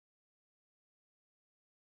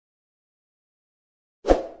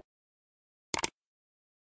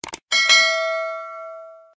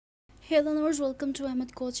Hey learners, welcome to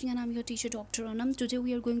Ahmad Coaching and I'm your teacher Dr. Anam. Today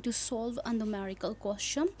we are going to solve a numerical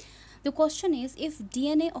question. The question is, if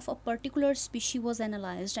DNA of a particular species was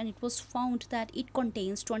analyzed and it was found that it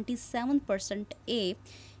contains 27% A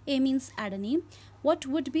means adenine, what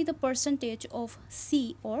would be the percentage of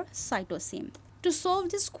C or cytosine? To solve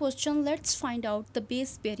this question, let's find out the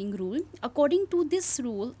base pairing rule. According to this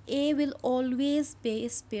rule, A will always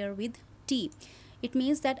base pair with T. It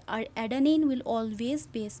means that our adenine will always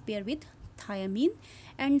base pair with thiamine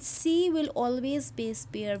and C will always base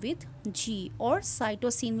pair with G, or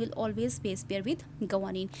cytosine will always base pair with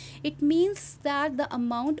guanine. It means that the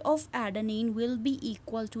amount of adenine will be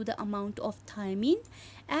equal to the amount of thiamine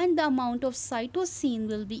and the amount of cytosine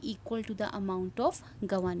will be equal to the amount of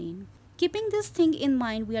guanine. Keeping this thing in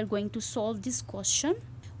mind, we are going to solve this question.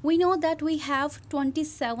 We know that we have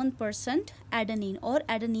 27% adenine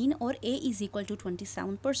or A is equal to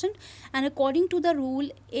 27%, and according to the rule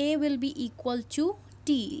A will be equal to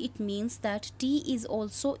T. It means that T is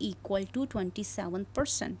also equal to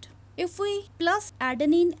 27%. If we plus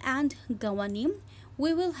adenine and guanine,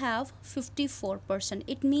 we will have 54%.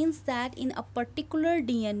 It means that in a particular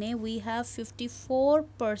DNA we have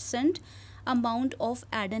 54% amount of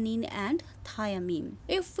adenine and thiamine.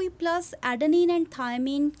 If we plus adenine and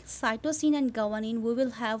thiamine, cytosine and guanine, we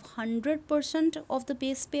will have 100% of the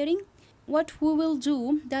base pairing. What we will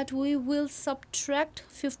do, that we will subtract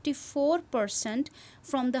 54%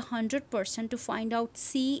 from the 100% to find out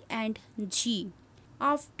C and G.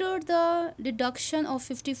 After the deduction of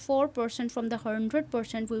 54% from the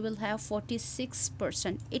 100%, we will have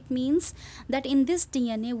 46%. It means that in this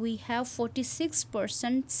DNA we have 46%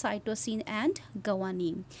 cytosine and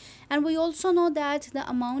guanine. And we also know that the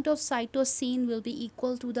amount of cytosine will be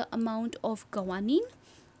equal to the amount of guanine,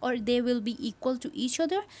 or they will be equal to each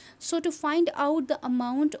other. So to find out the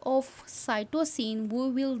amount of cytosine, we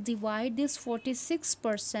will divide this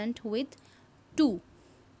 46% with 2.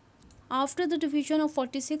 After the division of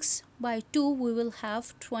 46 by 2, we will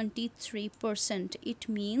have 23%. It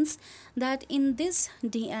means that in this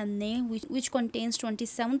DNA, which contains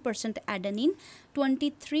 27% adenine,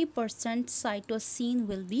 23% cytosine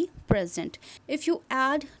will be present. If you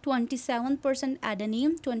add 27%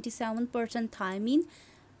 adenine, 27% thiamine,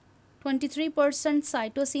 23%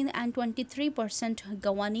 cytosine and 23%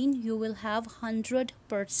 guanine, you will have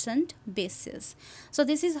 100% bases. So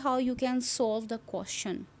this is how you can solve the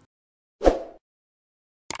question.